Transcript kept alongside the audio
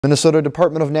Minnesota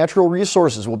Department of Natural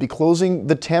Resources will be closing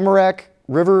the Tamarac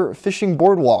River Fishing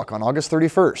Boardwalk on August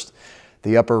 31st.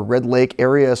 The Upper Red Lake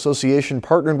Area Association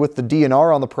partnered with the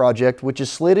DNR on the project, which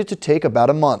is slated to take about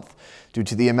a month. Due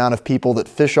to the amount of people that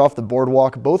fish off the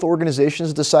boardwalk, both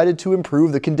organizations decided to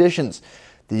improve the conditions.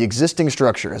 The existing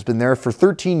structure has been there for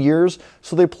 13 years,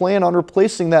 so they plan on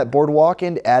replacing that boardwalk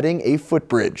and adding a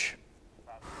footbridge.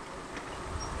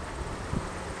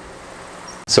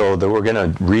 So we're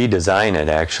going to redesign it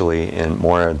actually in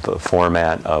more of the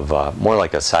format of more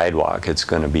like a sidewalk. It's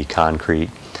going to be concrete.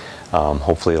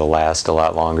 Hopefully it'll last a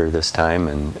lot longer this time,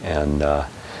 and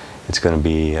it's going to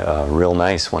be real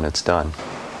nice when it's done.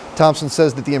 Thompson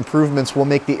says that the improvements will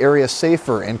make the area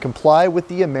safer and comply with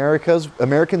the Americans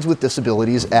with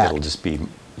Disabilities Act. It'll just be,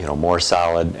 more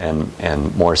solid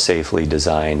and more safely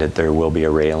designed. There will be a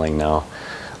railing now.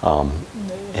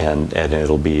 And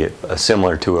it'll be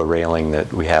similar to a railing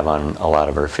that we have on a lot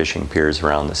of our fishing piers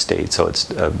around the state. So it's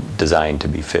designed to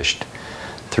be fished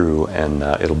through, and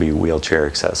it'll be wheelchair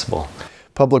accessible.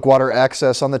 Public water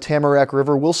access on the Tamarac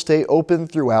River will stay open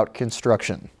throughout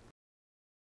construction.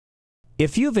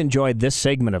 If you've enjoyed this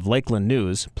segment of Lakeland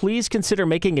News, please consider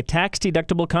making a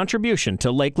tax-deductible contribution to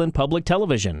Lakeland Public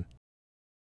Television.